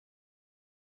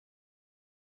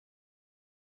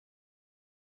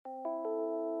I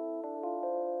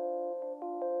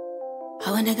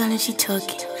went to go and she took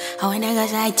it. I went to go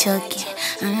and I took it.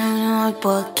 I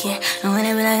book it. I went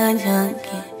to be like I took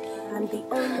it. I'm the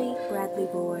only Bradley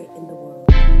boy in the world.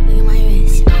 Look at my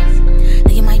wrist.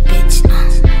 Look at my bitch.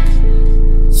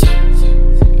 Yeah.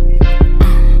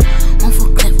 One full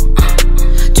clip.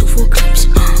 Two full clips.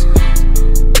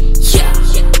 Yeah.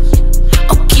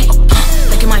 Okay.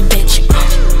 Look at my bitch.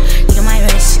 Look at my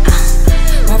wrist.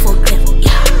 One full clip.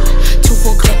 Yeah. Two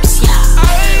full clips. Yeah.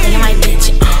 Look at my bitch.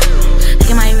 Look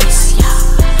at my wrist. Yeah.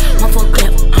 One full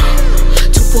clip.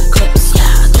 Two full clips.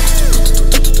 Yeah.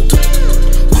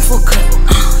 One full clip.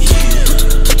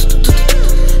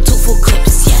 Two full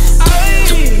clips. Yeah.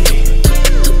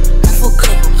 One full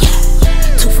clip. Yeah.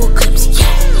 Two full clips.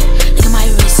 Yeah. Look at my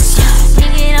wrist. Yeah.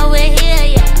 Bring it over here.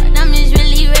 Yeah. Diamonds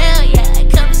really real. Yeah.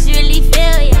 Cups really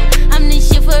fill. Yeah. I'm this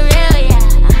shit for real. Yeah.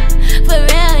 For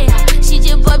real. Yeah. She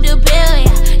just popped the bill.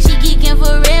 Yeah. She geeking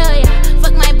for real. Yeah.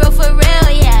 Fuck my bro for real.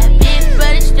 Yeah. Big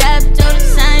brother strapped to the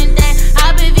same thing.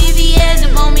 I been VVS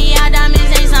and pull me out.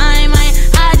 Diamonds ain't sign, man.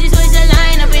 I just switch the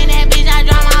line up in that bitch. I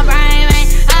drop my brain, man.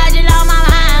 I just lost my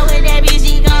mind with that bitch.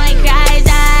 She going crazy.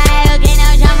 Okay,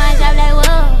 now try my top like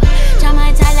whoa. Try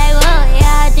my top like whoa.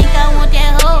 Yeah, I think I want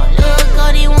that hoe. Lil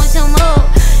Kodie want some more.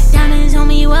 Diamonds on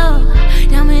me, whoa.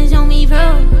 Diamonds on me,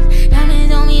 froze.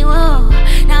 Diamonds on me, whoa.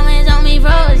 Diamonds on me,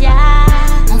 froze, yeah.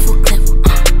 One full clip.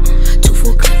 Two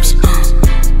full clips.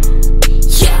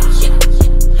 Yeah.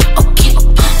 Okay.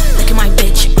 Look at my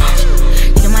bitch.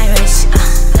 Look at my wrist.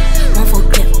 One full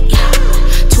clip. Yeah.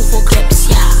 Two full clips.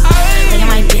 Yeah. Look at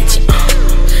my bitch.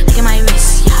 Look at my wrist.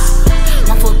 Yeah.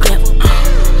 One full clip.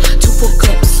 Two full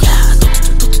clips. Yeah.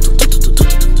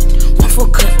 One full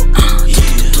clip.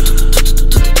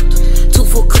 Two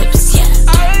full clips. Yeah.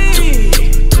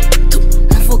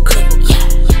 One full clip. Yeah.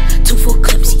 Two full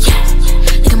clips. Yeah.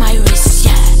 Look at my wrist.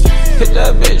 Yeah. Hit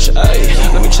that bitch, ayy.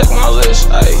 Let me check my list,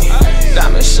 ayy.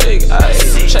 Diamond sick,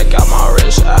 ayy. Check out my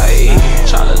wrist, ayy.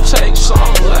 Try to take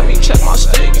some, let me check my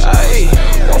stick, ayy.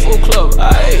 One full clip,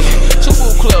 ayy. Two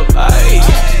full clip, ayy.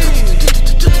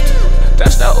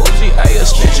 That's that OG, ayy.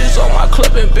 Snitches on my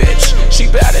clipping, bitch. She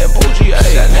bad and bougie,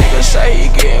 ayy. That nigga say he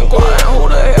getting quiet. Who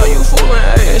the hell you fooling,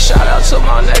 ayy? Shout out to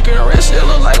my neck and wrist. It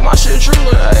look like my shit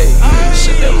drooling, ayy.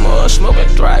 Sipping mud, smoking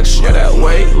thrax. Yeah, that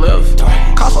weight lift.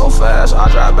 Caught so fast, I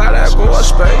drive by that boy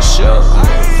spaceship.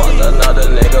 Fucked another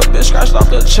nigga, bitch, scratched off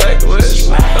the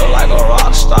checklist. Feel like a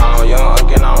rock star, I'm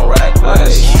young and I'm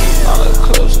reckless. All the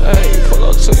clips, ayy, pull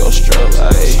up to your strip,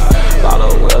 ayy.